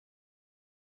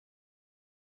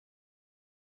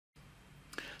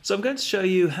So I'm going to show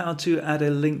you how to add a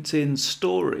LinkedIn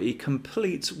story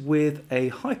complete with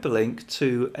a hyperlink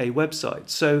to a website.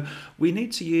 So we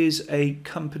need to use a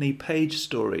company page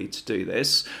story to do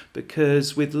this,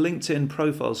 because with LinkedIn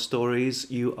profile stories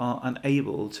you are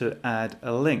unable to add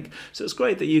a link. So it's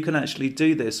great that you can actually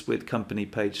do this with company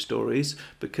page stories,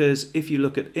 because if you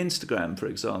look at Instagram, for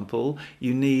example,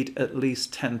 you need at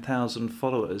least 10,000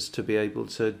 followers to be able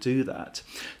to do that.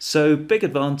 So big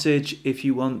advantage if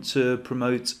you want to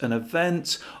promote an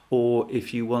event, or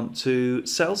if you want to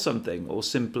sell something, or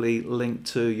simply link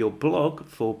to your blog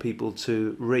for people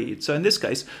to read. So in this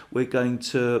case, we're going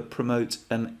to promote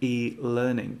an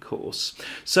e-learning course.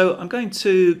 So I'm going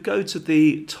to go to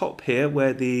the top here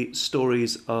where the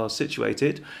stories are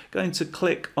situated, going to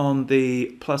click on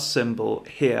the plus symbol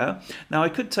here. Now I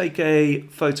could take a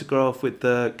photograph with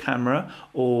the camera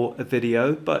or a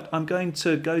video, but I'm going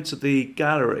to go to the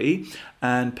gallery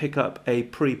and pick up a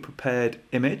pre-prepared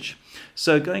image.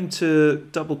 So going to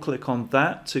double click on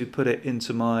that to put it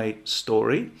into my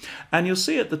story, and you'll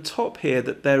see at the top here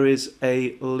that there is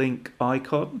a link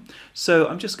icon. So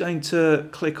I'm just going to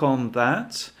click on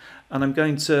that, and I'm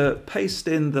going to paste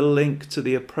in the link to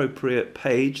the appropriate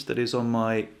page that is on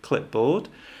my clipboard.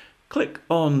 Click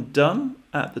on done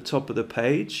at the top of the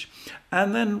page,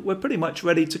 and then we're pretty much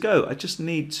ready to go. I just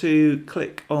need to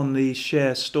click on the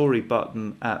share story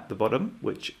button at the bottom,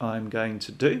 which I'm going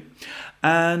to do,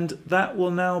 and that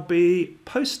will now be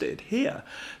posted here.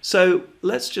 So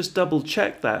let's just double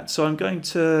check that. So I'm going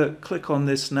to click on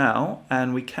this now,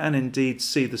 and we can indeed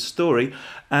see the story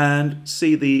and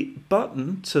see the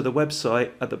button to the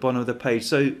website at the bottom of the page.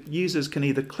 So users can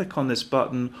either click on this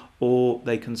button or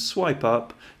they can swipe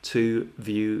up to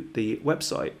view the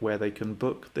website where they can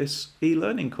book this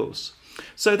e-learning course.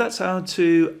 So that's how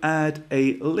to add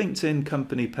a LinkedIn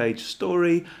company page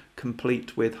story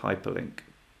complete with hyperlink.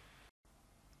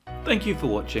 Thank you for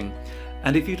watching,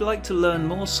 and if you'd like to learn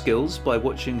more skills by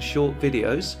watching short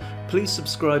videos, please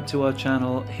subscribe to our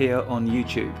channel here on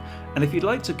YouTube. And if you'd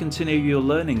like to continue your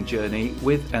learning journey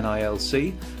with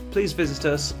NILC, please visit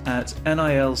us at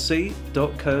nilc.co.uk.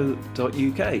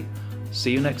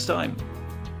 See you next time.